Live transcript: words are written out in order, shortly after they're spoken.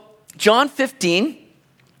John 15.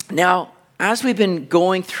 Now, as we've been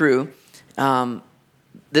going through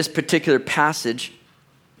this particular passage,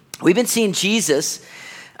 we've been seeing Jesus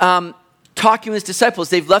talking with his disciples.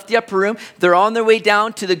 They've left the upper room. They're on their way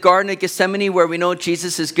down to the Garden of Gethsemane, where we know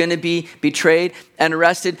Jesus is going to be betrayed and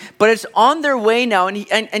arrested. But it's on their way now,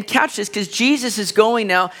 and catch this, because Jesus is going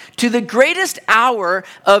now to the greatest hour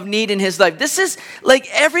of need in his life. This is like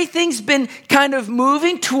everything's been kind of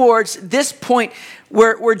moving towards this point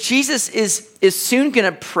where Jesus is soon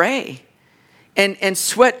going to pray and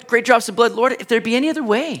sweat great drops of blood. Lord, if there be any other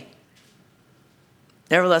way,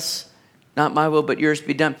 nevertheless, not my will, but yours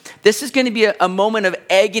be done. This is going to be a moment of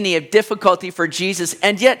agony, of difficulty for Jesus.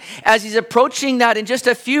 And yet, as he's approaching that in just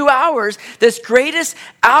a few hours, this greatest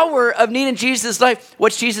hour of need in Jesus' life,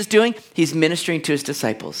 what's Jesus doing? He's ministering to his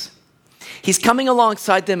disciples. He's coming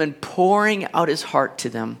alongside them and pouring out his heart to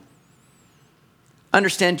them.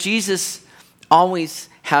 Understand, Jesus always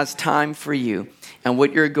has time for you and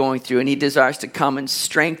what you're going through, and he desires to come and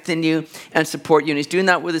strengthen you and support you, and he's doing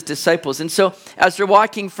that with his disciples. And so as they're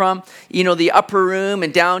walking from, the upper room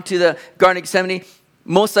and down to the Garden of Gethsemane,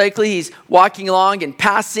 most likely he's walking along and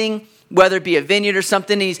passing, whether it be a vineyard or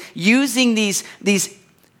something, and he's using these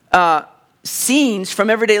scenes from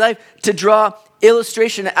everyday life to draw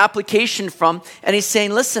illustration and application from, and he's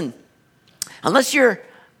saying, listen, unless you're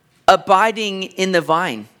abiding in the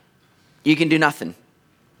vine, you can do nothing.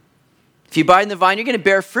 If you abide in the vine, you're going to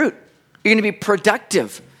bear fruit. You're going to be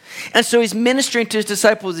productive. And so he's ministering to his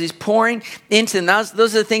disciples. He's pouring into them.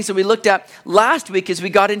 Those are the things that we looked at last week as we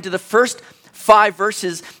got into the first 5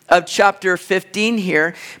 verses of chapter 15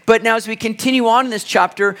 here. But now as we continue on in this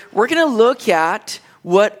chapter, we're going to look at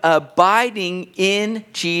what abiding in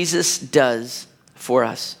Jesus does for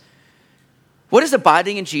us. What does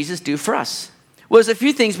abiding in Jesus do for us? Well, there's a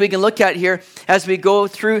few things we can look at here as we go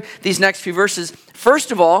through these next few verses.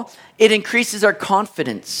 First of all, it increases our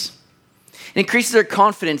confidence. It increases our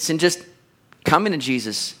confidence in just coming to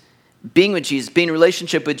Jesus, being with Jesus, being in a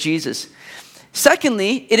relationship with Jesus.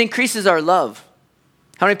 Secondly, it increases our love.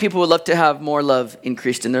 How many people would love to have more love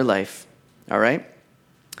increased in their life? All right.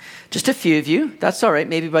 Just a few of you. That's all right.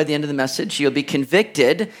 Maybe by the end of the message, you'll be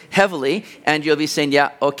convicted heavily and you'll be saying,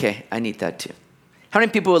 yeah, okay, I need that too. How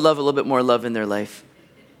many people would love a little bit more love in their life?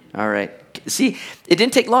 All right. See, it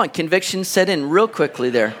didn't take long. Conviction set in real quickly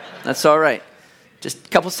there. That's all right. Just a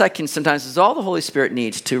couple seconds sometimes is all the Holy Spirit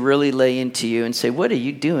needs to really lay into you and say, what are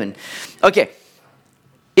you doing? Okay.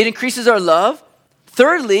 It increases our love.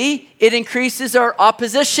 Thirdly, it increases our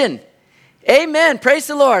opposition. Amen. Praise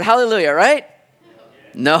the Lord. Hallelujah, right?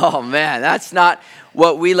 No, man, that's not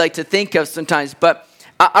what we like to think of sometimes. But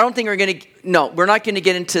I don't think we're not going to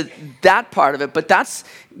get into that part of it, but that's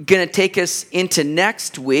going to take us into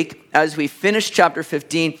next week as we finish chapter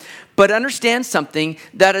 15. But understand something,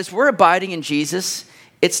 that as we're abiding in Jesus,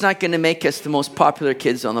 it's not going to make us the most popular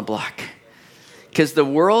kids on the block, because the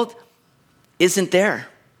world isn't there.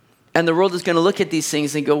 And the world is going to look at these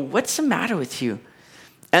things and go, what's the matter with you?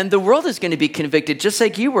 And the world is going to be convicted just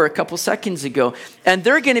like you were a couple seconds ago. And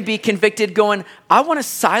they're going to be convicted going, I want to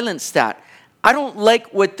silence that. I don't like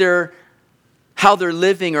how they're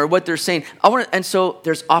living or what they're saying. And so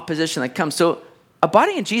there's opposition that comes. So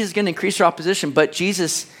abiding in Jesus is going to increase our opposition, but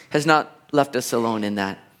Jesus has not left us alone in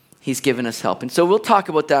that. He's given us help. And so we'll talk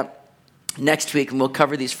about that next week, and we'll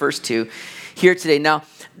cover these first two here today. Now,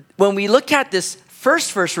 when we look at this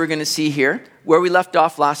first verse we're going to see here, where we left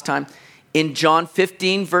off last time, in John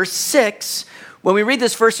 15, verse 6, when we read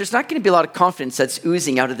this verse, there's not going to be a lot of confidence that's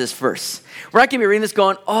oozing out of this verse. We're not going to be reading this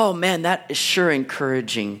going, oh man, that is sure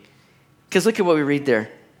encouraging. Because look at what we read there.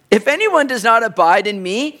 If anyone does not abide in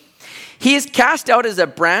me, he is cast out as a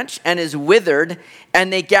branch and is withered,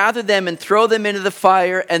 and they gather them and throw them into the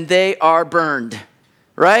fire, and they are burned.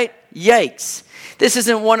 Right? Yikes. This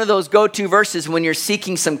isn't one of those go-to verses when you're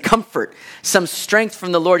seeking some comfort, some strength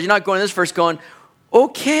from the Lord. You're not going to this verse going,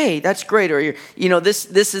 okay, that's great. Or this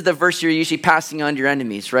is the verse you're usually passing on to your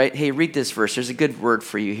enemies, right? Hey, read this verse. There's a good word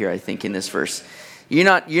for you here, I think, in this verse. You're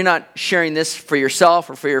not sharing this for yourself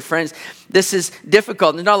or for your friends. This is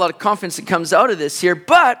difficult. There's not a lot of confidence that comes out of this here.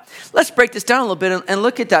 But let's break this down a little bit and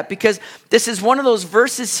look at that, because this is one of those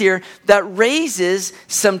verses here that raises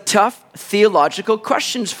some tough theological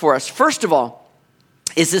questions for us. First of all,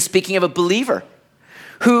 is this speaking of a believer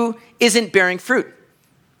who isn't bearing fruit?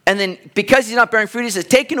 And then because he's not bearing fruit, he says,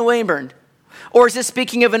 taken away and burned. Or is this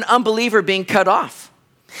speaking of an unbeliever being cut off?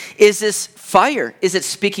 Is this fire? Is it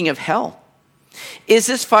speaking of hell? Is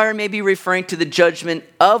this fire maybe referring to the judgment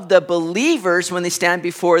of the believers when they stand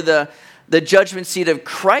before the judgment seat of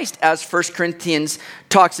Christ, as 1 Corinthians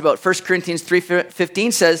talks about? 1 Corinthians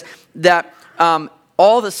 3:15 says that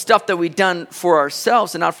all the stuff that we've done for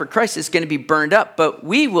ourselves and not for Christ is going to be burned up, but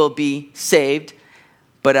we will be saved,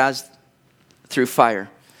 but as through fire.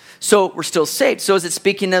 So we're still saved. So is it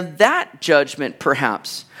speaking of that judgment,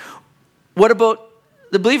 perhaps? What about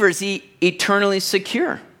the believer? Is he eternally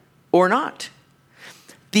secure or not?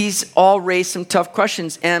 These all raise some tough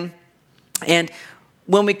questions. And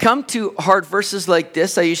when we come to hard verses like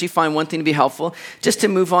this, I usually find one thing to be helpful, just to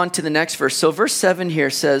move on to the next verse. So verse 7 here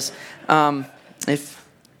says, that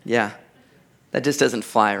just doesn't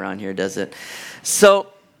fly around here, does it? So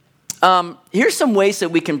here's some ways that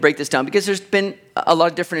we can break this down, because there's been a lot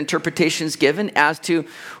of different interpretations given as to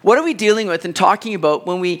what are we dealing with and talking about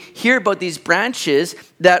when we hear about these branches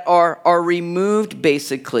that are removed,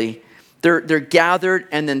 basically. They're gathered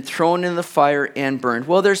and then thrown in the fire and burned.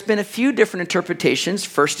 Well, there's been a few different interpretations.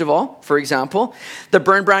 First of all, for example, the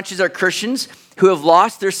burned branches are Christians who have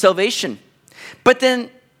lost their salvation. But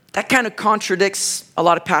then that kind of contradicts a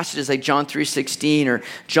lot of passages like John 3:16 or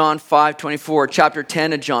John 5:24, chapter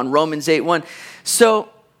 10 of John, Romans 8:1. So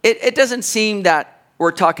it doesn't seem that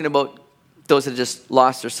we're talking about those that just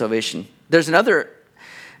lost their salvation. There's another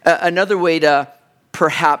way to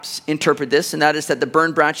perhaps interpret this, and that is that the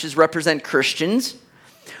burned branches represent Christians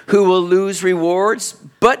who will lose rewards,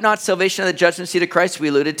 but not salvation at the judgment seat of Christ. We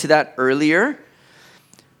alluded to that earlier.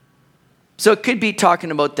 So it could be talking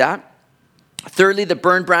about that. Thirdly, the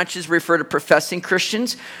burned branches refer to professing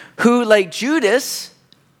Christians who, like Judas,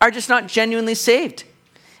 are just not genuinely saved,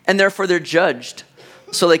 and therefore they're judged.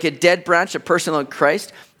 So like a dead branch, a person like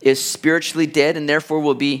Christ is spiritually dead and therefore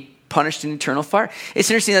will be punished in eternal fire. It's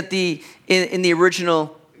interesting that in the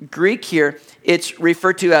original Greek here, it's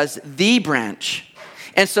referred to as the branch.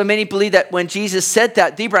 And so many believe that when Jesus said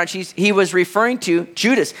that, the branch, he was referring to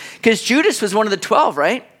Judas. Because Judas was one of the 12,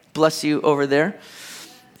 right? Bless you over there.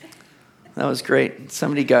 That was great.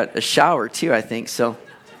 Somebody got a shower too, I think. So,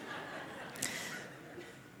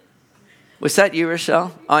 was that you,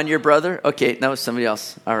 Rochelle? On your brother? Okay, that was somebody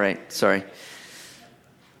else. All right, sorry.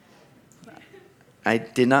 I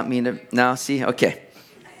did not mean to. Now, see? Okay.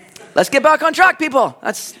 Let's get back on track, people.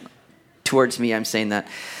 That's towards me, I'm saying that.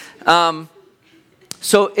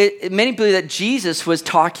 So many believe that Jesus was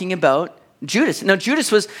talking about Judas. Now,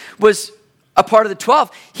 Judas was a part of the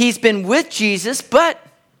 12. He's been with Jesus, but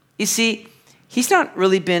you see, he's not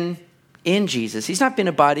really been in Jesus. He's not been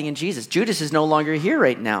abiding in Jesus. Judas is no longer here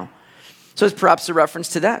right now. So it's perhaps a reference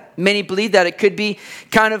to that. Many believe that it could be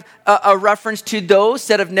kind of a reference to those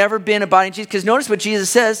that have never been abiding in Jesus. Because notice what Jesus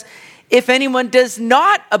says, if anyone does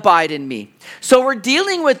not abide in me. So we're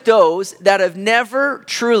dealing with those that have never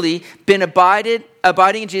truly been abiding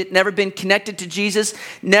in Jesus, never been connected to Jesus,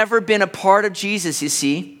 never been a part of Jesus, you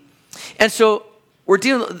see. And so we're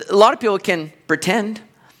dealing, a lot of people can pretend.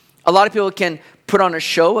 A lot of people can put on a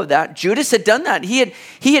show of that. Judas had done that. He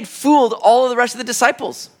had fooled all of the rest of the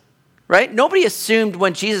disciples. Right? Nobody assumed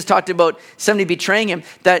when Jesus talked about somebody betraying him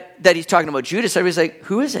that he's talking about Judas. Everybody's like,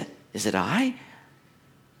 who is it? Is it I?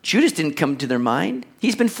 Judas didn't come to their mind.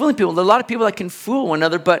 He's been fooling people. There are a lot of people that can fool one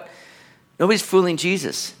another, but nobody's fooling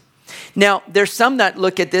Jesus. Now, there's some that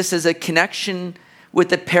look at this as a connection with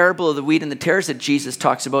the parable of the wheat and the tares that Jesus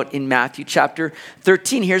talks about in Matthew chapter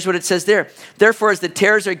 13. Here's what it says there. Therefore, as the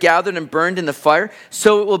tares are gathered and burned in the fire,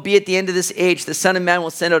 so it will be at the end of this age. The Son of Man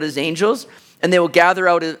will send out his angels, and they will gather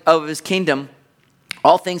out of his kingdom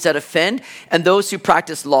all things that offend, and those who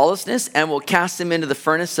practice lawlessness, and will cast them into the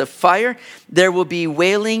furnace of fire. There will be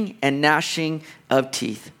wailing and gnashing of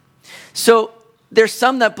teeth. So there's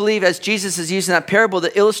some that believe, as Jesus is using that parable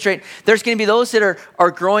to illustrate, there's going to be those that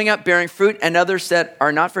are growing up bearing fruit, and others that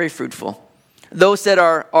are not very fruitful. Those that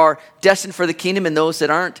are destined for the kingdom, and those that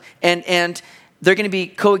aren't. And they're going to be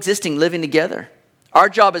coexisting, living together. Our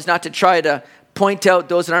job is not to try to point out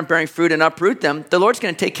those that aren't bearing fruit and uproot them. The Lord's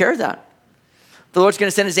going to take care of that. The Lord's going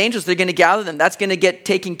to send his angels. They're going to gather them. That's going to get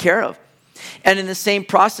taken care of. And in the same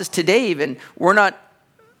process today even, we're not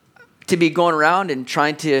to be going around and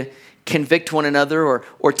trying to convict one another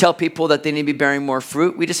or tell people that they need to be bearing more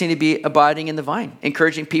fruit. We just need to be abiding in the vine,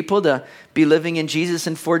 encouraging people to be living in Jesus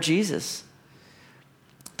and for Jesus.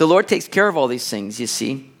 The Lord takes care of all these things, you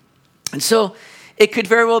see. And so it could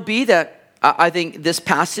very well be that I think this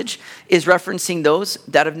passage is referencing those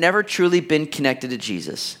that have never truly been connected to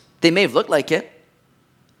Jesus. They may have looked like it,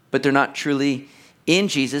 but they're not truly in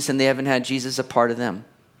Jesus, and they haven't had Jesus a part of them.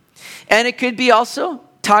 And it could be also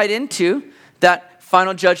tied into that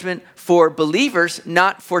final judgment for believers,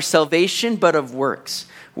 not for salvation, but of works,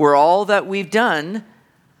 where all that we've done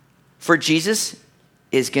for Jesus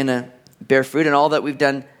is going to bear fruit, and all that we've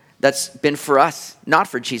done that's been for us, not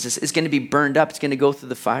for Jesus, is going to be burned up. It's going to go through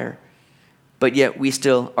the fire. But yet we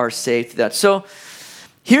still are saved through that. So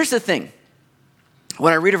Here's the thing.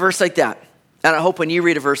 When I read a verse like that, and I hope when you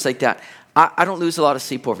read a verse like that, I don't lose a lot of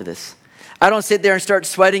sleep over this. I don't sit there and start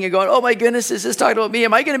sweating and going, oh my goodness, is this talking about me?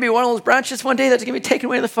 Am I going to be one of those branches one day that's going to be taken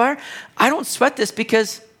away in the fire? I don't sweat this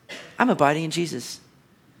because I'm abiding in Jesus.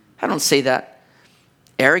 I don't say that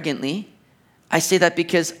arrogantly. I say that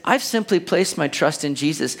because I've simply placed my trust in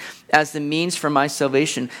Jesus as the means for my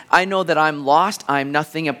salvation. I know that I'm lost. I'm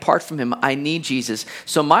nothing apart from him. I need Jesus.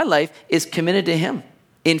 So my life is committed to him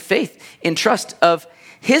in faith, in trust of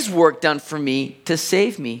his work done for me to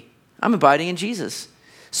save me. I'm abiding in Jesus.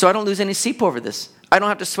 So I don't lose any sleep over this. I don't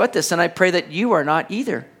have to sweat this, and I pray that you are not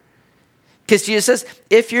either. Because Jesus says,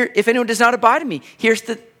 if anyone does not abide in me, here's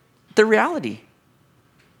the reality.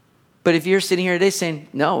 But if you're sitting here today saying,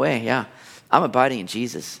 no way, yeah, I'm abiding in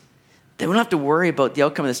Jesus, then we don't have to worry about the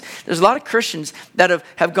outcome of this. There's a lot of Christians that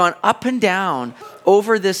have gone up and down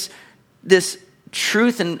over this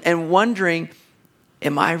truth and wondering,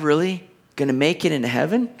 am I really going to make it into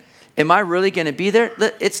heaven? Am I really going to be there?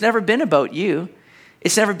 It's never been about you.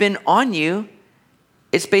 It's never been on you.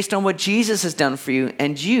 It's based on what Jesus has done for you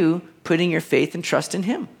and you putting your faith and trust in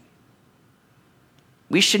him.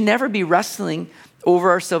 We should never be wrestling over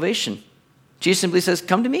our salvation. Jesus simply says,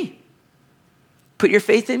 come to me. Put your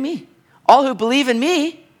faith in me. All who believe in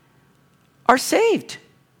me are saved.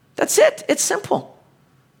 That's it. It's simple.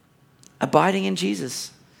 Abiding in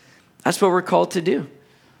Jesus. That's what we're called to do.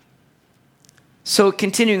 So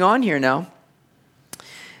continuing on here now,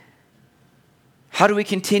 how do we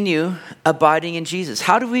continue abiding in Jesus?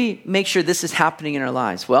 How do we make sure this is happening in our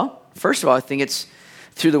lives? Well, first of all, I think it's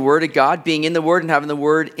through the Word of God, being in the Word and having the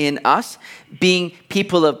Word in us, being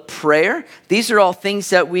people of prayer. These are all things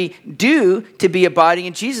that we do to be abiding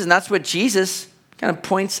in Jesus, and that's what Jesus kind of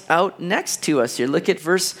points out next to us here. Look at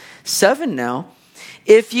verse 7 now.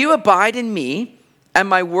 If you abide in me, and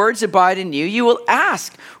my words abide in you, you will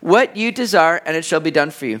ask what you desire, and it shall be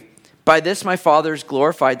done for you. By this my Father is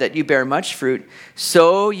glorified, that you bear much fruit,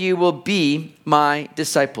 so you will be my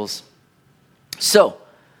disciples. So,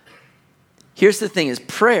 here's the thing, is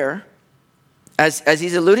prayer, as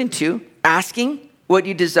he's alluding to, asking what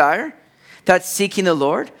you desire, that's seeking the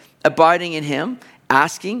Lord, abiding in him,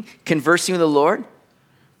 asking, conversing with the Lord.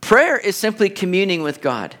 Prayer is simply communing with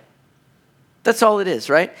God. That's all it is,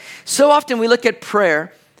 right? So often we look at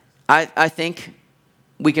prayer, I think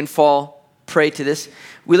we can fall prey to this.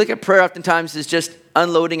 We look at prayer oftentimes as just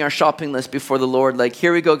unloading our shopping list before the Lord. Like,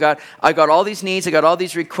 here we go, God. I got all these needs. I got all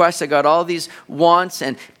these requests. I got all these wants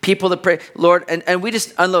and people to pray. Lord, and we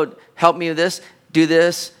just unload. Help me with this. Do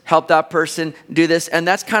this. Help that person. Do this. And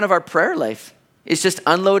that's kind of our prayer life. It's just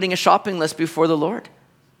unloading a shopping list before the Lord.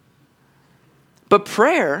 But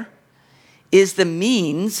prayer is the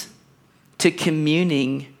means to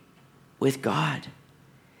communing with God.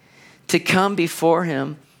 To come before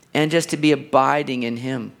him and just to be abiding in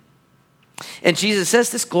him. And Jesus says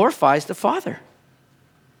this glorifies the Father.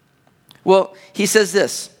 Well, he says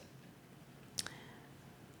this.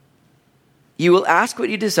 You will ask what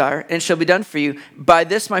you desire, and it shall be done for you. By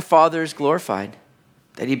this my Father is glorified,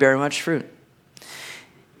 that he bear much fruit.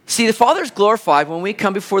 See, the Father is glorified when we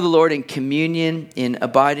come before the Lord in communion, in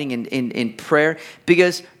abiding, in prayer,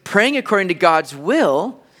 because praying according to God's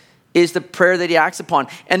will is the prayer that he acts upon.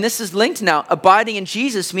 And this is linked now. Abiding in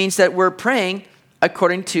Jesus means that we're praying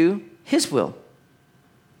according to his will.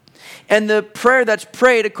 And the prayer that's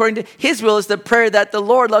prayed according to his will is the prayer that the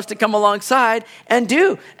Lord loves to come alongside and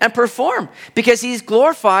do and perform, because he's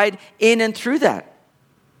glorified in and through that.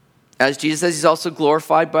 As Jesus says, he's also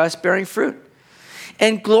glorified by us bearing fruit.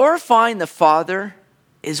 And glorifying the Father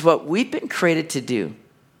is what we've been created to do.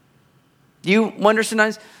 You wonder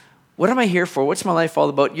sometimes, what am I here for? What's my life all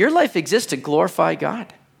about? Your life exists to glorify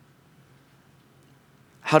God.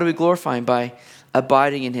 How do we glorify him? By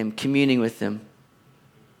abiding in him, communing with him,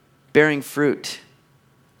 bearing fruit.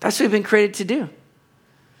 That's what we've been created to do.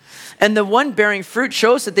 And the one bearing fruit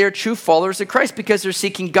shows that they're true followers of Christ because they're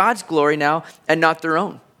seeking God's glory now and not their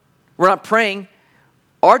own. We're not praying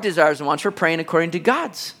our desires and wants. We're praying according to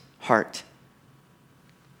God's heart.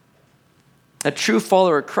 A true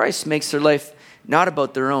follower of Christ makes their life not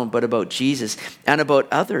about their own, but about Jesus and about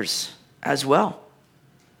others as well.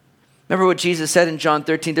 Remember what Jesus said in John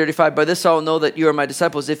 13:35, by this I will know that you are my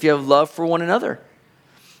disciples if you have love for one another.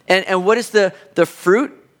 And what is the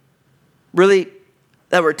fruit really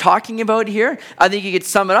that we're talking about here? I think you could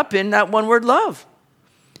sum it up in that one word, love.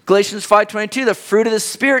 Galatians 5:22, the fruit of the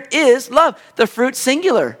Spirit is love. The fruit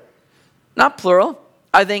singular, not plural.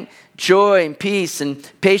 I think joy and peace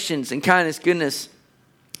and patience and kindness, goodness,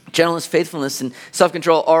 gentleness, faithfulness, and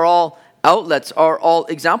self-control are all outlets, are all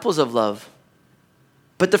examples of love.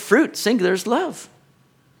 But the fruit, singular, is love.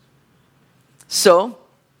 So,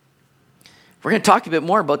 we're going to talk a bit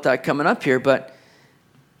more about that coming up here, but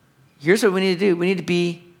here's what we need to do. We need to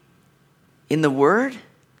be in the Word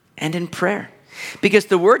and in prayer. Because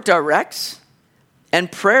the Word directs, and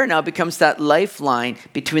prayer now becomes that lifeline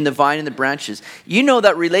between the vine and the branches. You know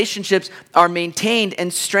that relationships are maintained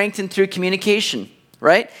and strengthened through communication,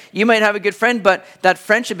 right? You might have a good friend, but that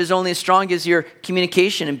friendship is only as strong as your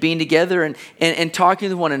communication and being together and talking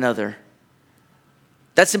with one another.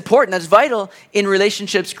 That's important. That's vital in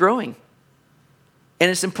relationships growing.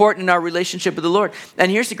 And it's important in our relationship with the Lord.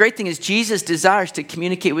 And here's the great thing is Jesus desires to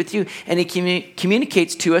communicate with you, and he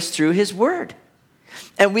communicates to us through his word.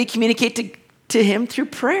 And we communicate to him through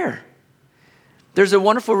prayer. There's a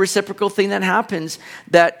wonderful reciprocal thing that happens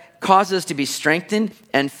that causes us to be strengthened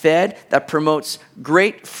and fed, that promotes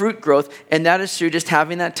great fruit growth, and that is through just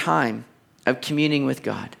having that time of communing with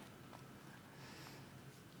God.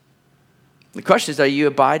 The question is, are you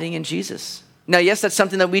abiding in Jesus? Now, yes, that's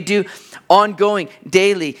something that we do ongoing,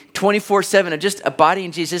 daily, 24/7, of just abiding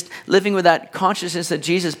in Jesus, just living with that consciousness of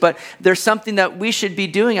Jesus. But there's something that we should be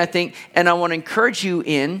doing, I think, and I want to encourage you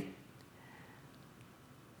in,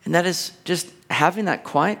 and that is just having that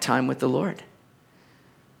quiet time with the Lord.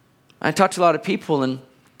 I talk to a lot of people, and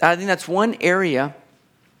I think that's one area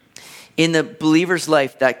in the believer's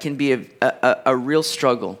life that can be a real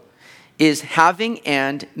struggle, is having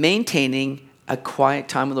and maintaining a quiet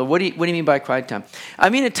time with the Lord. What do you mean by a quiet time? I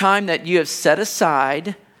mean a time that you have set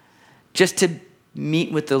aside just to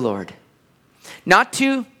meet with the Lord. Not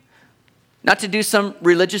to do some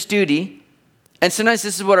religious duty. And sometimes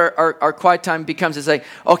this is what our quiet time becomes. It's like,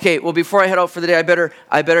 okay, well, before I head out for the day, I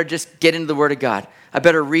better just get into the Word of God. I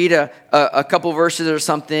better read a couple verses or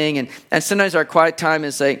something. And sometimes our quiet time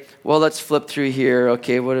is like, well, let's flip through here.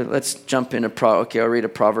 Okay, let's jump into okay, I'll read a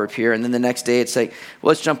proverb here. And then the next day it's like, well,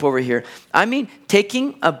 let's jump over here. I mean,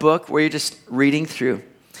 taking a book where you're just reading through.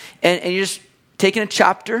 And you're just taking a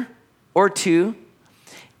chapter or two.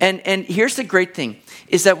 And here's the great thing,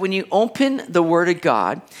 is that when you open the Word of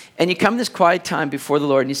God and you come this quiet time before the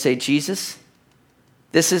Lord and you say, Jesus,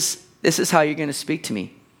 this is how you're going to speak to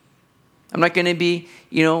me. I'm not going to be,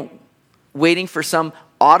 waiting for some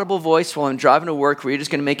audible voice while I'm driving to work where you're just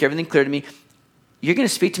going to make everything clear to me. You're going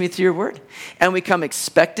to speak to me through your word. And we come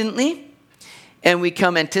expectantly, and we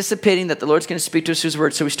come anticipating that the Lord's going to speak to us through his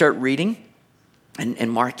word. So we start reading and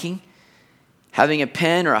marking, having a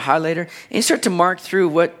pen or a highlighter, and you start to mark through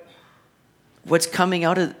what's coming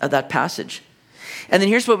out of that passage. And then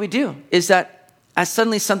here's what we do, is that as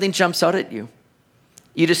suddenly something jumps out at you,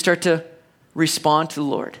 you just start to respond to the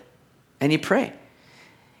Lord. And you pray.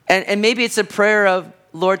 And maybe it's a prayer of,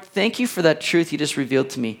 Lord, thank you for that truth you just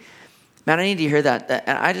revealed to me. Man, I need to hear that.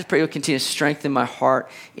 And I just pray you'll continue to strengthen my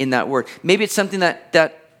heart in that word. Maybe it's something that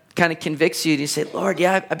kind of convicts you. And you say, Lord,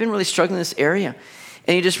 yeah, I've been really struggling in this area.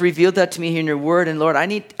 And you just revealed that to me here in your word. And Lord, I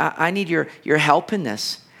need your help in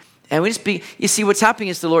this. And you see what's happening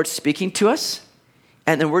is the Lord's speaking to us.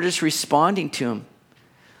 And then we're just responding to him.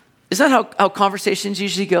 Isn't that how conversations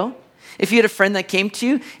usually go? If you had a friend that came to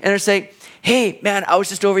you and they're saying, hey, man, I was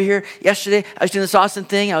just over here yesterday. I was doing this awesome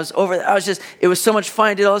thing. it was so much fun.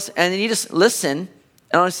 I did all this. And then you just listen.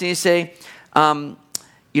 And honestly, you say,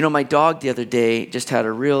 my dog the other day just had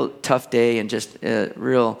a real tough day and just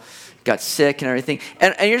got sick and everything.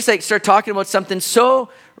 And you're just like, start talking about something so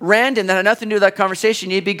random that had nothing to do with that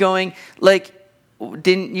conversation. You'd be going like,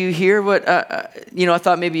 didn't you hear what, I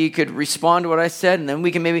thought maybe you could respond to what I said, and then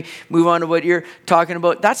we can maybe move on to what you're talking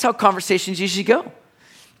about. That's how conversations usually go.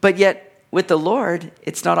 But yet, with the Lord,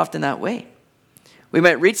 it's not often that way. We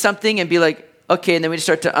might read something and be like, okay, and then we just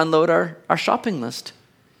start to unload our shopping list.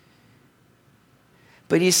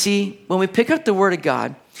 But you see, when we pick up the Word of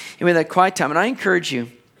God, and we have that quiet time, and I encourage you,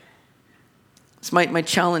 it's my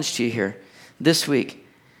challenge to you here this week,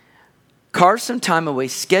 carve some time away,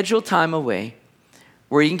 schedule time away,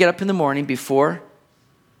 where you can get up in the morning before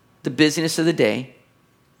the busyness of the day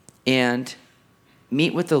and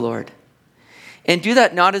meet with the Lord. And do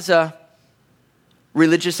that not as a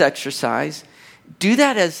religious exercise. Do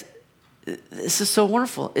that as, this is so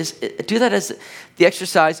wonderful, do that as the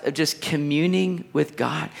exercise of just communing with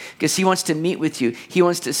God. Because he wants to meet with you. He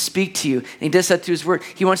wants to speak to you. And he does that through his word.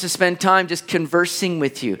 He wants to spend time just conversing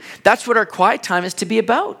with you. That's what our quiet time is to be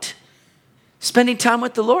about. Spending time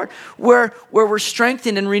with the Lord, where we're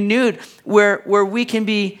strengthened and renewed, where we can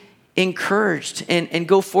be encouraged and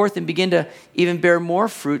go forth and begin to even bear more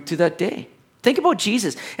fruit through that day. Think about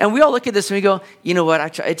Jesus. And we all look at this and we go, you know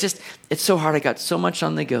what, it's so hard. I got so much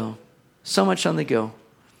on the go. So much on the go.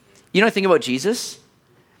 Think about Jesus?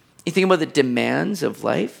 You think about the demands of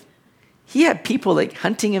life? He had people like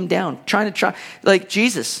hunting him down, like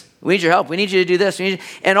Jesus. We need your help. We need you to do this.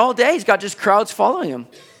 And all day he's got just crowds following him.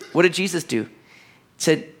 What did Jesus do? It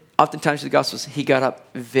said, oftentimes in the Gospels, he got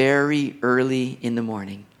up very early in the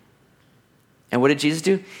morning. And what did Jesus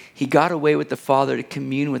do? He got away with the Father to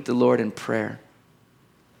commune with the Lord in prayer,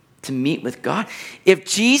 to meet with God. If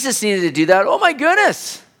Jesus needed to do that, oh my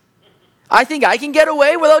goodness, I think I can get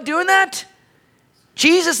away without doing that.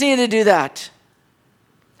 Jesus needed to do that.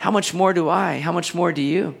 How much more do I? How much more do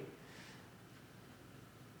you?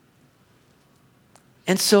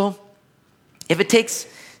 And so, if it takes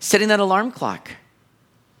setting that alarm clock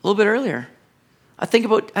a little bit earlier,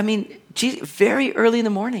 Jesus, very early in the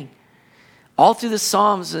morning, all through the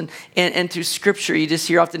Psalms and through Scripture, you just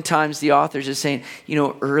hear oftentimes the authors just saying,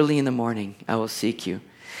 early in the morning, I will seek you.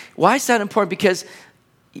 Why is that important? Because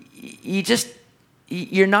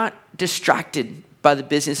you're not distracted by the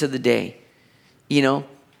business of the day.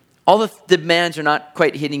 All the demands are not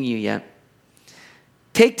quite hitting you yet.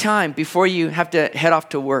 Take time before you have to head off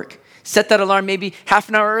to work. Set that alarm maybe half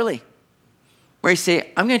an hour early, where you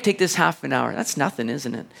say, I'm going to take this half an hour. That's nothing,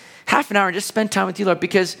 isn't it? Half an hour and just spend time with you, Lord,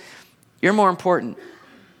 because you're more important.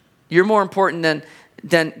 You're more important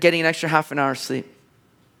than getting an extra half an hour sleep.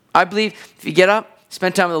 I believe if you get up,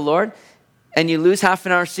 spend time with the Lord, and you lose half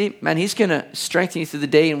an hour sleep, man, he's going to strengthen you through the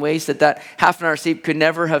day in ways that half an hour sleep could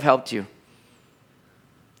never have helped you.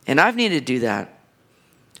 And I've needed to do that.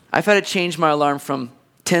 I've had to change my alarm from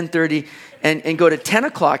 10:30 and go to 10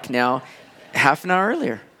 o'clock now, half an hour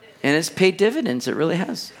earlier. And it's paid dividends. It really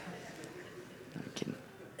has. I'm kidding.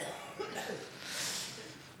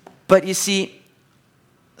 But you see,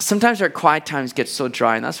 sometimes our quiet times get so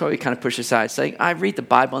dry, and that's why we kind of push aside. It's like, I read the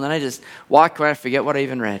Bible, and then I just walk around and forget what I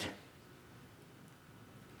even read.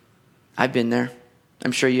 I've been there.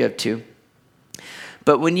 I'm sure you have too.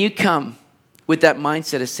 But when you come with that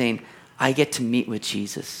mindset of saying, I get to meet with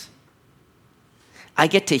Jesus. I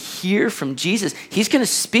get to hear from Jesus. He's going to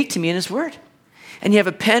speak to me in his word. And you have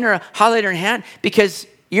a pen or a highlighter in hand because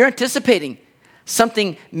you're anticipating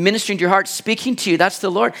something ministering to your heart, speaking to you. That's the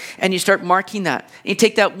Lord. And you start marking that. And you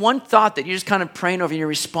take that one thought that you're just kind of praying over and you're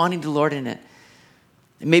responding to the Lord in it.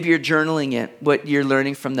 And maybe you're journaling it, what you're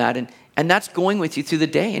learning from that. And that's going with you through the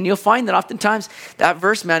day. And you'll find that oftentimes that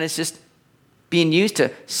verse, man, is just being used to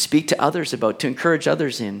speak to others about, to encourage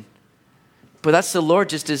others in. But that's the Lord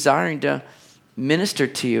just desiring to minister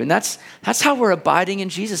to you. And that's how we're abiding in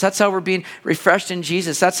Jesus. That's how we're being refreshed in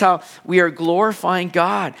Jesus. That's how we are glorifying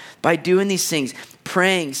God, by doing these things,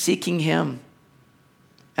 praying, seeking him.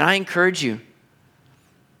 And I encourage you,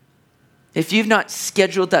 if you've not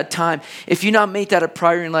scheduled that time, if you've not made that a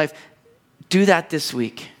priority in life, do that this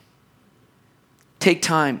week. Take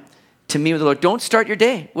time to meet with the Lord. Don't start your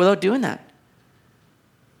day without doing that.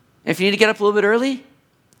 If you need to get up a little bit early,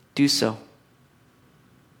 do so.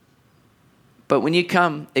 But when you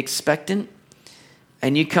come expectant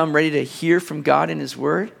and you come ready to hear from God in his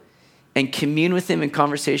word and commune with him in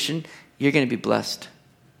conversation, you're going to be blessed.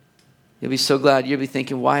 You'll be so glad. You'll be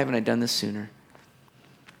thinking, why haven't I done this sooner?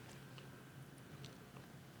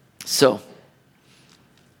 So,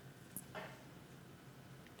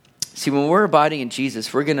 see, when we're abiding in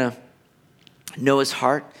Jesus, we're going to know his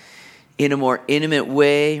heart in a more intimate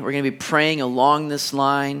way. We're going to be praying along this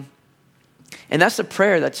line. And that's a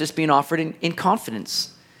prayer that's just being offered in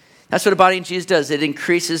confidence. That's what abiding in Jesus does. It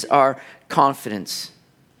increases our confidence.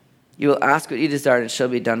 You will ask what you desire, and it shall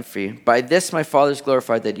be done for you. By this my Father is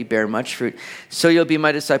glorified, that you bear much fruit. So you'll be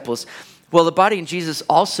my disciples. Well, abiding in Jesus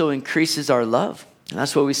also increases our love. And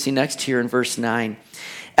that's what we see next here in verse 9.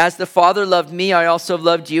 As the Father loved me, I also have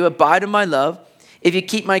loved you. Abide in my love. If you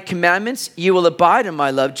keep my commandments, you will abide in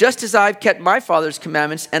my love, just as I've kept my Father's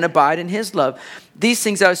commandments and abide in his love. These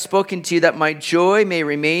things I have spoken to you, that my joy may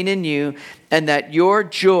remain in you, and that your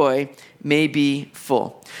joy may be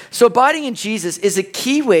full. So abiding in Jesus is a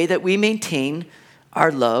key way that we maintain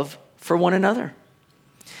our love for one another.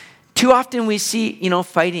 Too often we see,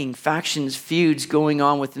 fighting, factions, feuds going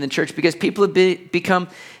on within the church because people have become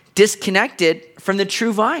disconnected from the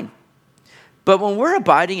true vine. But when we're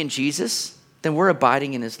abiding in Jesus, then we're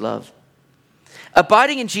abiding in his love.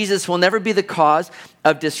 Abiding in Jesus will never be the cause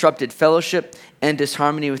of disrupted fellowship and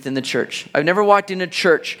disharmony within the church. I've never walked into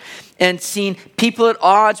church and seen people at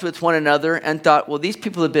odds with one another and thought, well, these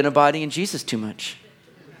people have been abiding in Jesus too much.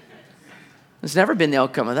 It's never been the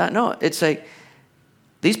outcome of that. No, it's like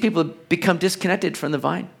these people have become disconnected from the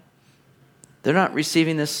vine. They're not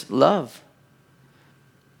receiving this love.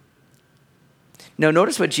 Now,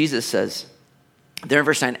 notice what Jesus says. There in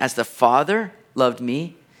verse 9, as the Father loved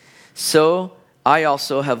me, so I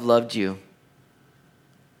also have loved you.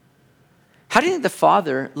 How do you think the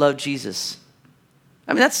Father loved Jesus?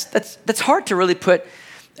 I mean, that's hard to really put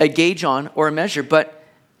a gauge on or a measure, but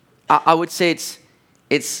I would say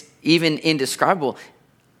it's even indescribable,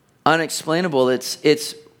 unexplainable.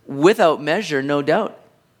 It's without measure, no doubt.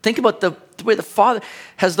 Think about the way the Father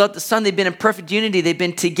has loved the Son. They've been in perfect unity. They've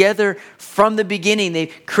been together from the beginning.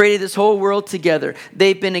 They've created this whole world together.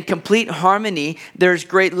 They've been in complete harmony. There's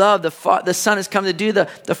great love. The Son has come to do the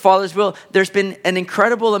Father's will. There's been an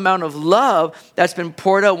incredible amount of love that's been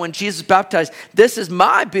poured out when Jesus was baptized. This is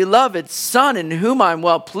my beloved Son in whom I'm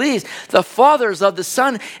well pleased. The Father has loved the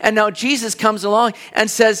Son. And now Jesus comes along and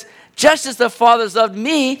says, just as the Father has loved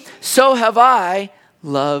me, so have I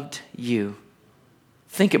loved you.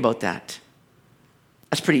 Think about that.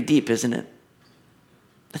 That's pretty deep, isn't it?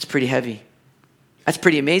 That's pretty heavy. That's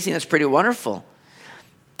pretty amazing. That's pretty wonderful.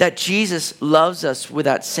 That Jesus loves us with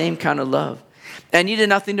that same kind of love. And you did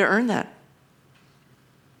nothing to earn that.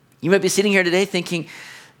 You might be sitting here today thinking,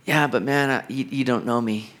 yeah, but man, you don't know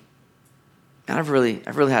me. Man, I've really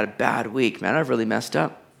had a bad week. Man, I've really messed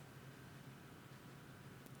up.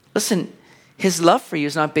 Listen, his love for you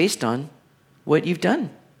is not based on what you've done.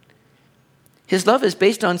 His love is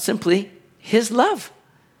based on simply his love.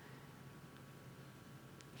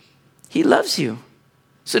 He loves you.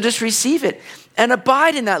 So just receive it and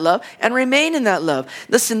abide in that love and remain in that love.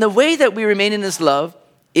 Listen, the way that we remain in this love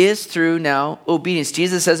is through now obedience.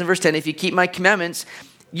 Jesus says in verse 10, if you keep my commandments,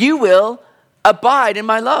 you will abide in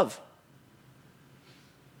my love.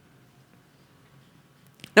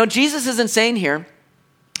 Now, Jesus isn't saying here,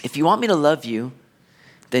 if you want me to love you,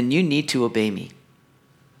 then you need to obey me.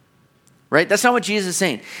 Right? That's not what Jesus is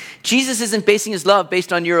saying. Jesus isn't basing his love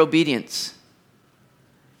based on your obedience.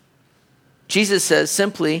 Jesus says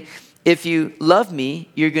simply, if you love me,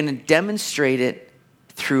 you're going to demonstrate it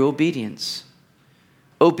through obedience.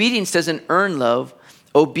 Obedience doesn't earn love.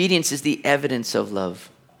 Obedience is the evidence of love.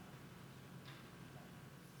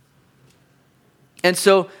 And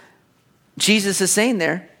so Jesus is saying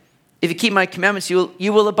there, if you keep my commandments, you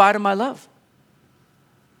will abide in my love.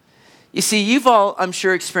 You see, you've all, I'm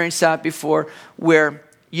sure, experienced that before where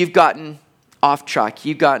you've gotten off track,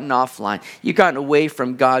 you've gotten offline, you've gotten away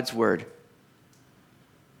from God's word.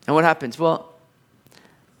 And what happens? Well,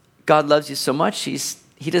 God loves you so much,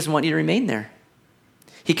 he doesn't want you to remain there.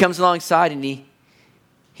 He comes alongside and he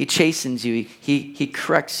chastens you, he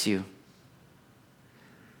corrects you.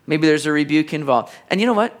 Maybe there's a rebuke involved. And you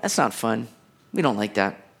know what? That's not fun. We don't like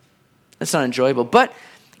that. That's not enjoyable. But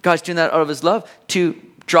God's doing that out of his love to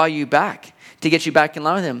draw you back, to get you back in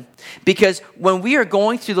line with him. Because when we are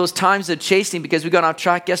going through those times of chastening because we got off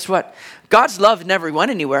track, guess what? God's love never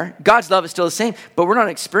went anywhere. God's love is still the same, but we're not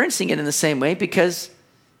experiencing it in the same way because,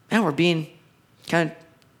 man, we're being kind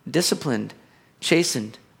of disciplined,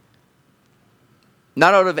 chastened.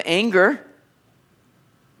 Not out of anger,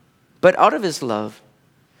 but out of his love.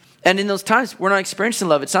 And in those times, we're not experiencing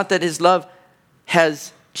love. It's not that his love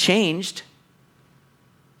has changed.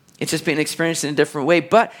 It's just being experienced in a different way.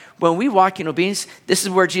 But when we walk in obedience, this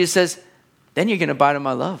is where Jesus says, then you're going to abide in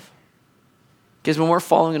my love. Because when we're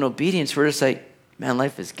following in obedience, we're just like, man,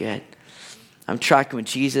 life is good. I'm tracking with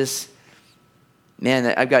Jesus.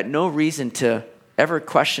 Man, I've got no reason to ever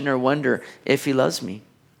question or wonder if he loves me.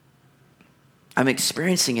 I'm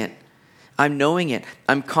experiencing it. I'm knowing it.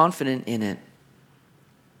 I'm confident in it.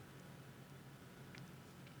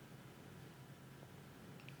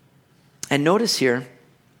 And notice here,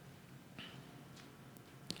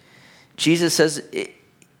 Jesus says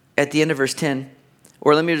at the end of verse 10,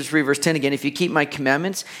 or let me just read verse 10 again. If you keep my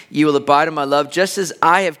commandments, you will abide in my love, just as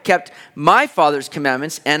I have kept my Father's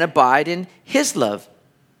commandments and abide in his love.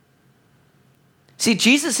 See,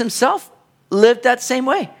 Jesus himself lived that same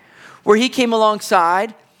way, where he came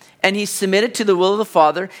alongside and he submitted to the will of the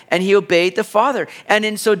Father and he obeyed the Father. And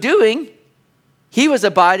in so doing, he was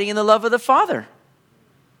abiding in the love of the Father.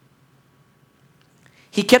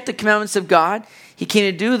 He kept the commandments of God. He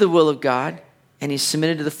came to do the will of God, and he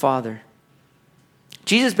submitted to the Father.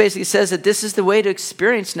 Jesus basically says that this is the way to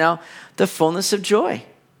experience now the fullness of joy.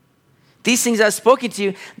 These things I've spoken to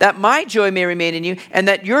you, that my joy may remain in you, and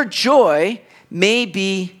that your joy may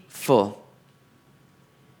be full.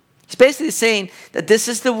 He's basically saying that this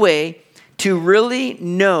is the way to really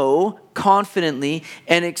know confidently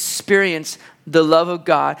and experience the love of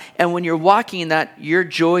God. And when you're walking in that, your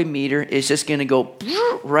joy meter is just going to go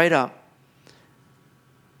right up.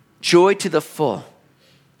 Joy to the full.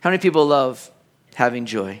 How many people love having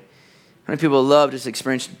joy? How many people love just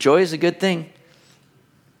experiencing joy is a good thing.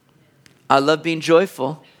 I love being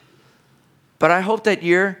joyful. But I hope that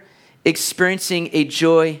you're experiencing a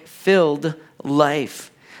joy-filled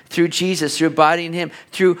life through Jesus, through abiding in him,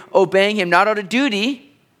 through obeying him, not out of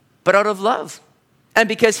duty, but out of love. And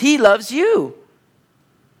because he loves you.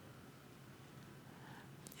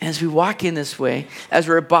 And as we walk in this way, as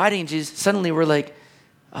we're abiding in Jesus, suddenly we're like,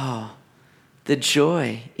 oh, the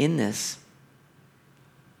joy in this.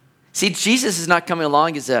 See, Jesus is not coming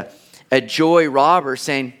along as a joy robber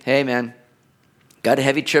saying, hey man, got a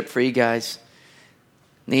heavy trip for you guys.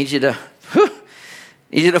 Need you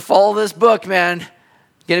to follow this book, man.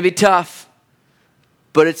 It's going to be tough,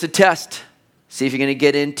 but it's a test. See if you're going to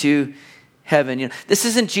get into heaven. You know, this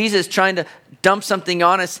isn't Jesus trying to dump something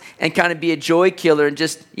on us and kind of be a joy killer and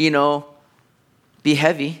just, be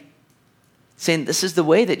heavy. Saying this is the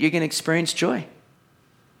way that you're going to experience joy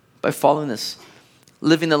by following this,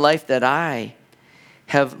 living the life that I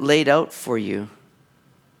have laid out for you.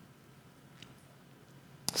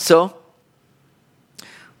 So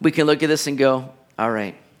we can look at this and go, all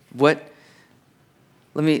right, what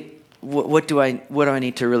do I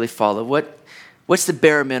need to really follow? What's the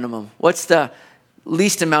bare minimum? What's the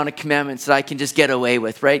least amount of commandments that I can just get away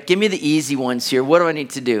with, right? Give me the easy ones here. What do I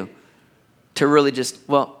need to do to really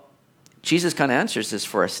Jesus kind of answers this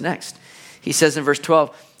for us next. He says in verse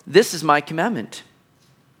 12, this is my commandment,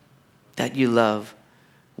 that you love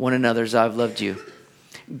one another as I've loved you.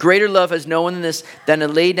 Greater love has no one than this, than to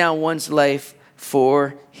lay down one's life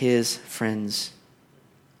for his friends.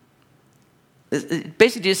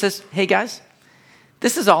 Basically, Jesus says, hey guys,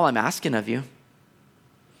 this is all I'm asking of you.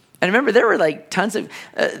 And remember, there were like tons of,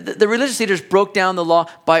 the religious leaders broke down the law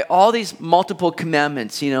by all these multiple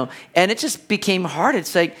commandments, and it just became hard.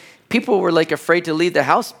 It's like people were like afraid to leave the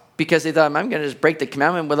house because they thought, I'm going to just break the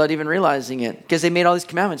commandment without even realizing it, because they made all these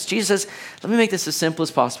commandments. Jesus says, let me make this as simple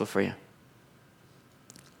as possible for you.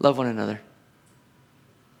 Love one another.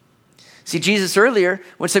 See, Jesus earlier,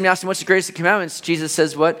 when somebody asked him what's the greatest of commandments, Jesus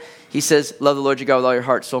says what? He says, love the Lord your God with all your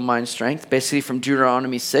heart, soul, mind, strength. Basically from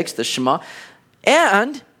Deuteronomy 6, the Shema.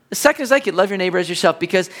 And the second is like it, love your neighbor as yourself,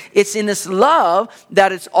 because it's in this love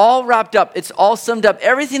that it's all wrapped up. It's all summed up.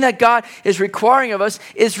 Everything that God is requiring of us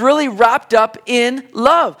is really wrapped up in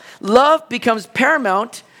love. Love becomes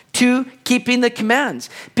paramount to keeping the commands.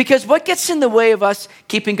 Because what gets in the way of us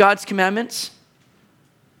keeping God's commandments?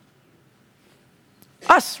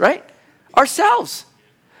 Us, right? Ourselves.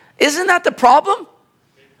 Isn't that the problem?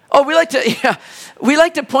 Oh, we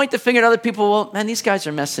like to point the finger at other people. Well, man, these guys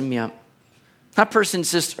are messing me up. That person's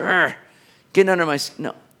just getting under my skin.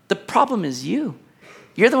 No, the problem is you.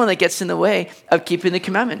 You're the one that gets in the way of keeping the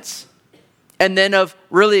commandments. And then of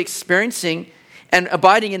really experiencing and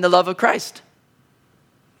abiding in the love of Christ.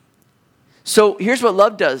 So here's what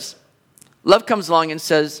love does. Love comes along and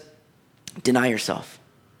says, deny yourself.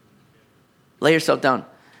 Lay yourself down.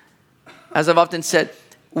 As I've often said,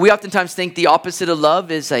 we oftentimes think the opposite of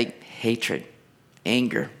love is like hatred,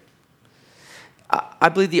 anger. I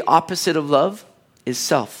believe the opposite of love is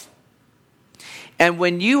self. And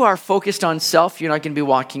when you are focused on self, you're not going to be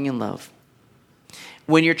walking in love.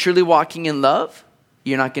 When you're truly walking in love,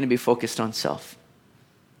 you're not going to be focused on self.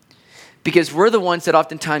 Because we're the ones that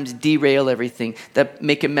oftentimes derail everything, that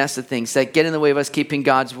make a mess of things, that get in the way of us keeping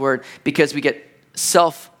God's word, because we get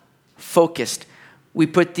self-focused. We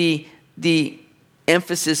put the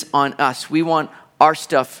emphasis on us. We want our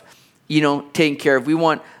stuff, taken care of. We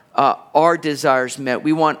want our desires met.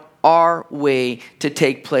 We want our way to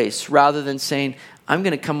take place, rather than saying, I'm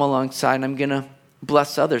going to come alongside and I'm going to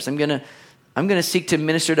bless others. I'm going to seek to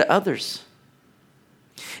minister to others.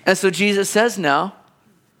 And so Jesus says now,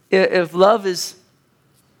 if love is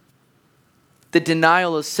the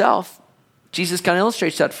denial of self, Jesus kind of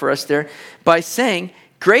illustrates that for us there by saying,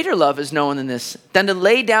 greater love is no one than this, than to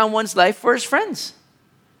lay down one's life for his friends.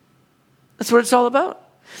 That's what it's all about.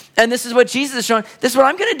 And this is what Jesus is showing. This is what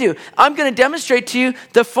I'm going to do. I'm going to demonstrate to you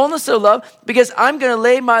the fullness of love, because I'm going to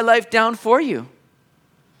lay my life down for you.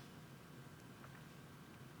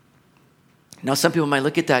 Now, some people might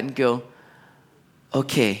look at that and go,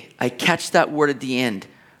 okay, I catch that word at the end.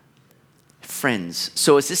 Friends.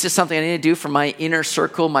 So is this just something I need to do for my inner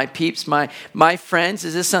circle, my peeps, my friends?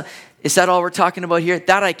 Is that all we're talking about here?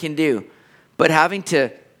 That I can do. But having to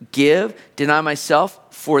give, deny myself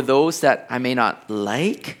for those that I may not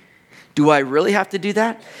like, do I really have to do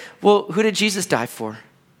that? Well, who did Jesus die for?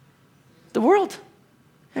 The world.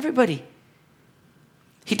 Everybody.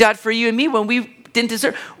 He died for you and me when we didn't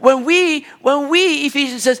deserve. When we,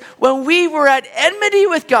 Ephesians says, when we were at enmity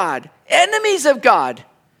with God, enemies of God,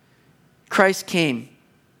 Christ came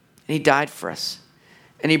and he died for us.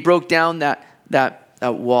 And he broke down that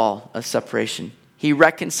wall of separation. He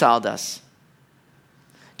reconciled us.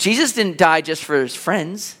 Jesus didn't die just for his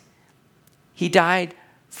friends. He died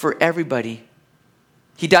for everybody.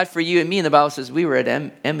 He died for you and me, and the Bible says we were at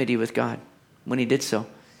enmity with God when he did so.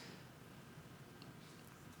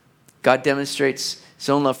 God demonstrates his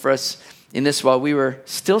own love for us In this, while we were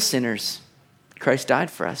still sinners, Christ died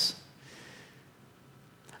for us.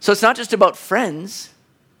 So it's not just about friends.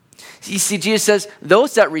 You see, Jesus says,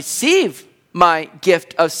 those that receive my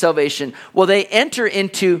gift of salvation, well, they enter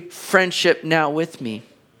into friendship now with me.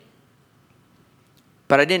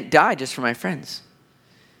 But I didn't die just for my friends.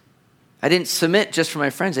 I didn't submit just for my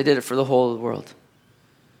friends. I did it for the whole of the world.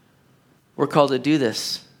 We're called to do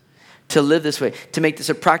this, to live this way, to make this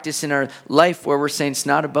a practice in our life where we're saying it's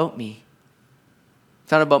not about me.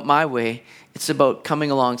 It's not about my way. It's about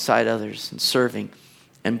coming alongside others and serving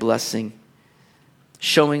and blessing,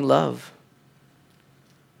 showing love.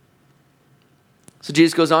 So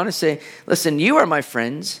Jesus goes on to say, listen, you are my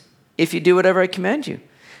friends if you do whatever I command you.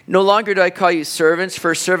 No longer do I call you servants,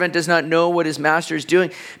 for a servant does not know what his master is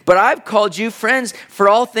doing. But I've called you friends, for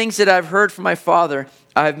all things that I've heard from my Father,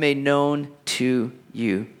 I have made known to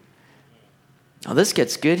you. Now this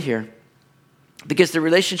gets good here, because the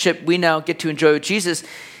relationship we now get to enjoy with Jesus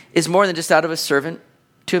is more than just out of a servant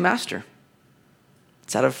to a master.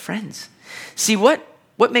 It's out of friends. See, what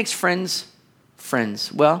makes friends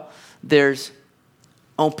friends? Well, there's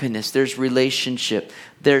openness, there's relationship,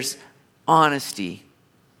 there's honesty,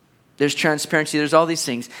 there's transparency, there's all these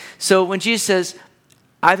things. So when Jesus says,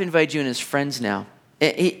 I've invited you in as friends now,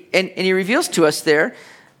 and he reveals to us there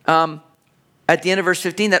at the end of verse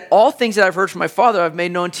 15 that all things that I've heard from my Father I've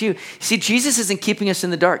made known to you. See, Jesus isn't keeping us in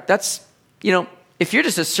the dark. That's, if you're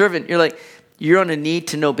just a servant, you're on a need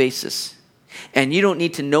to know basis. And you don't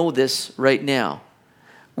need to know this right now.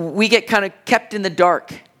 We get kind of kept in the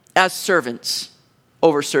dark as servants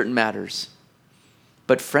over certain matters.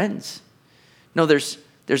 But friends, no, there's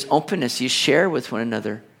openness. You share with one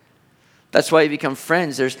another. That's why you become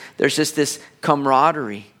friends. There's just this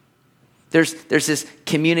camaraderie. There's this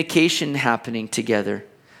communication happening together.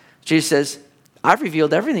 Jesus says, I've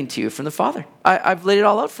revealed everything to you from the Father. I've laid it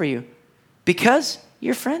all out for you because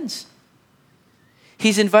you're friends.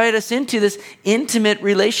 He's invited us into this intimate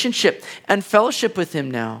relationship and fellowship with him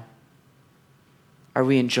now. Are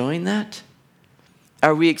we enjoying that?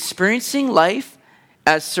 Are we experiencing life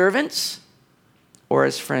as servants or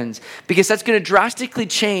as friends? Because that's going to drastically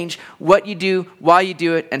change what you do, why you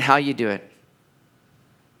do it, and how you do it.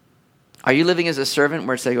 Are you living as a servant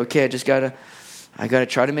where it's like, okay, I gotta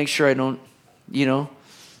try to make sure I don't,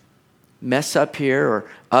 mess up here or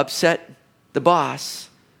upset the boss.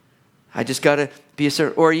 I just gotta be a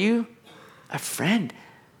servant. Or are you a friend?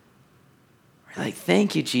 We're like,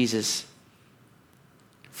 thank you, Jesus,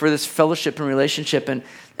 for this fellowship and relationship.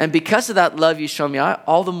 And because of that love you show me, I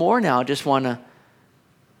all the more now just want to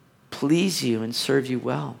please you and serve you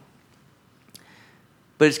well.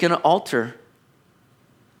 But it's going to alter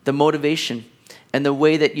the motivation and the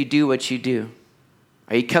way that you do what you do.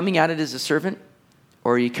 Are you coming at it as a servant,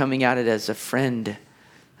 or are you coming at it as a friend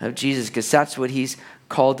of Jesus? Because that's what he's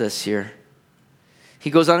called us here. He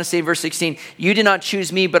goes on to say, verse 16, you did not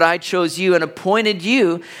choose me, but I chose you and appointed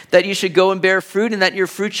you that you should go and bear fruit and that your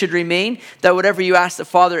fruit should remain, that whatever you ask the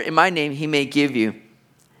Father in my name, he may give you.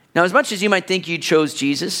 Now, as much as you might think you chose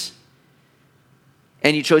Jesus,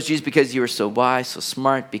 and you chose Jesus because you were so wise, so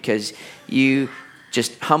smart, because you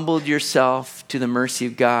just humbled yourself to the mercy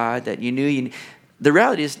of God, that you knew the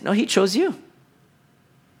reality is, no, he chose you.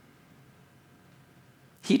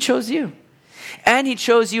 He chose you. And he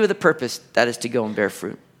chose you with a purpose, that is to go and bear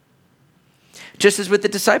fruit. Just as with the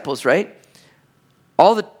disciples, right?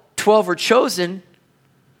 All the 12 were chosen.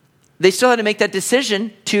 They still had to make that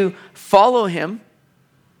decision to follow him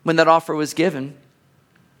when that offer was given.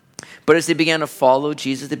 But as they began to follow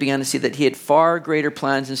Jesus, they began to see that he had far greater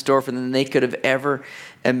plans in store for them than they could have ever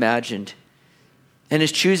imagined. And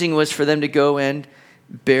his choosing was for them to go and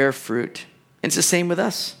bear fruit. And it's the same with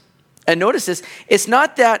us. And notice this, it's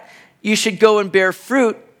not that you should go and bear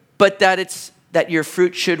fruit, but that your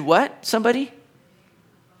fruit should what? Somebody?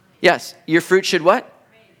 Yes, your fruit should what?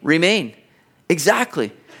 Remain.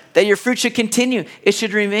 Exactly. That your fruit should continue. It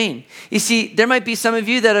should remain. You see, there might be some of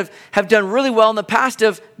you that have done really well in the past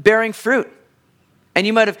of bearing fruit. And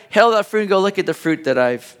you might have held that fruit and go, look at the fruit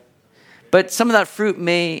that But some of that fruit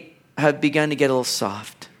may have begun to get a little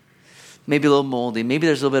soft. Maybe a little moldy. Maybe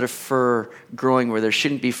there's a little bit of fur growing where there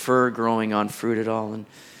shouldn't be fur growing on fruit at all. And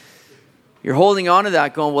you're holding on to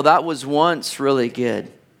that going, well, that was once really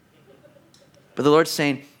good. But the Lord's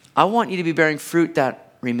saying, I want you to be bearing fruit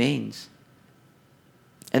that remains.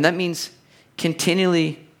 And that means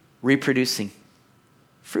continually reproducing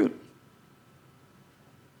fruit.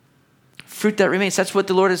 Fruit that remains. That's what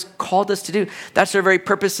the Lord has called us to do. That's our very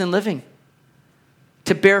purpose in living.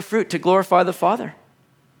 To bear fruit, to glorify the Father.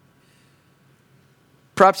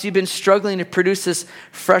 Perhaps you've been struggling to produce this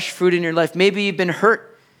fresh fruit in your life. Maybe you've been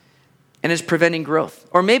hurt and is preventing growth.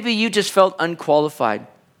 Or maybe you just felt unqualified.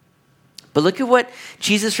 But look at what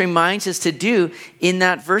Jesus reminds us to do in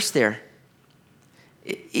that verse there.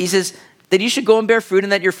 He says that you should go and bear fruit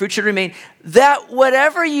and that your fruit should remain, that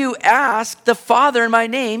whatever you ask the Father in my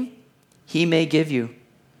name, he may give you.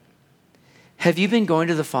 Have you been going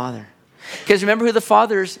to the Father? Because remember who the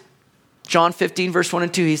Father is. John 15, verse 1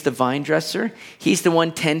 and 2, he's the vine dresser. He's the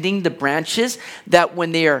one tending the branches that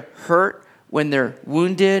when they are hurt, when they're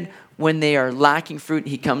wounded, when they are lacking fruit,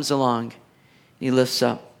 he comes along. He lifts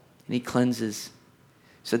up and he cleanses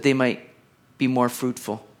so that they might be more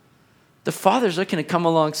fruitful. The Father's looking to come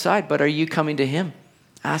alongside, but are you coming to him?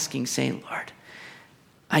 Asking, saying, Lord,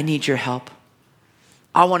 I need your help.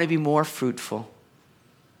 I want to be more fruitful.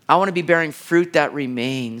 I want to be bearing fruit that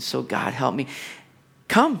remains. So God, help me.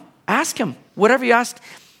 Come, ask him. Whatever you ask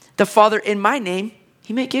the Father in my name,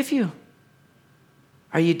 he may give you.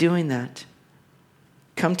 Are you doing that?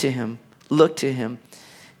 Come to him. Look to him.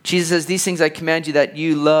 Jesus says, these things I command you that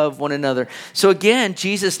you love one another. So again,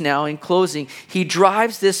 Jesus now in closing, he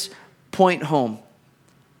drives this point home.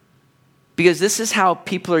 Because this is how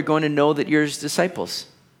people are going to know that you're his disciples.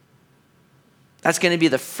 That's going to be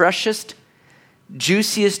the freshest,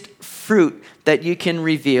 juiciest fruit that you can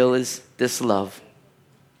reveal is this love.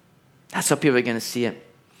 That's how people are going to see it.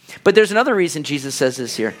 But there's another reason Jesus says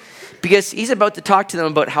this here. Because he's about to talk to them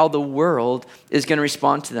about how the world is going to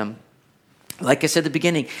respond to them. Like I said at the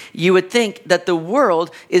beginning, you would think that the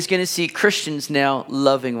world is going to see Christians now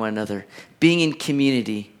loving one another, being in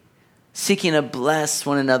community, seeking to bless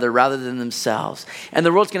one another rather than themselves. And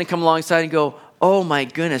the world's going to come alongside and go, oh my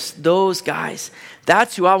goodness, those guys,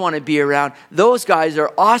 that's who I want to be around. Those guys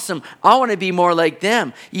are awesome. I want to be more like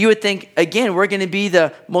them. You would think, again, we're going to be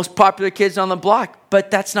the most popular kids on the block.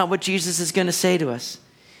 But that's not what Jesus is going to say to us.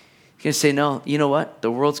 He's going to say, no, you know what?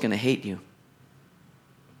 The world's going to hate you.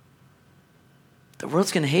 The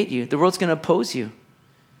world's going to hate you. The world's going to oppose you.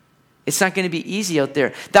 It's not going to be easy out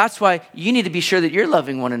there. That's why you need to be sure that you're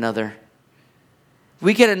loving one another.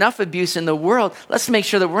 We get enough abuse in the world. Let's make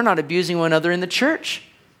sure that we're not abusing one another in the church.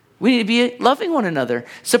 We need to be loving one another,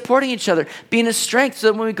 supporting each other, being a strength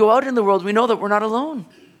so that when we go out in the world, we know that we're not alone.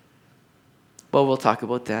 Well, we'll talk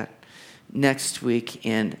about that next week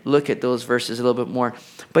and look at those verses a little bit more.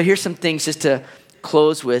 But here's some things just to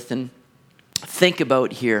close with and think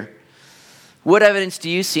about here. What evidence do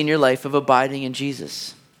you see in your life of abiding in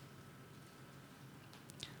Jesus?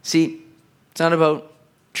 See, it's not about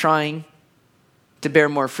trying to bear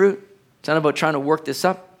more fruit. It's not about trying to work this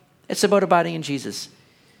up. It's about abiding in Jesus.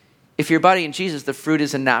 If you're abiding in Jesus, the fruit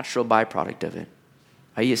is a natural byproduct of it.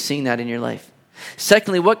 Are you seeing that in your life?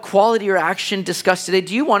 Secondly, what quality or action discussed today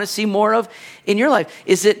do you want to see more of in your life?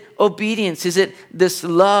 Is it obedience? Is it this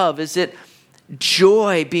love? Is it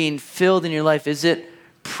joy being filled in your life? Is it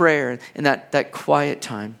prayer and that quiet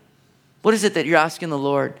time? What is it that you're asking the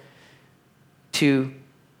Lord to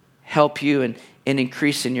help you and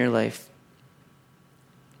increase in your life?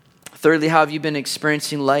 Thirdly, how have you been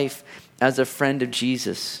experiencing life as a friend of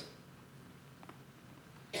Jesus?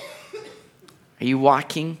 Are you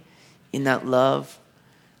walking in that love?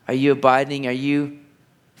 Are you abiding? Are you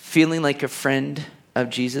feeling like a friend of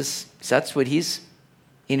Jesus? Because that's what he's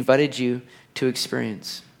invited you to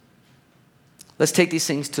experience. Let's take these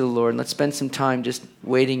things to the Lord and let's spend some time just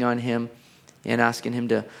waiting on him and asking him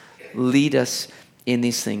to lead us in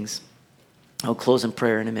these things. I'll close in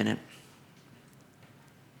prayer in a minute.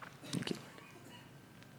 Okay.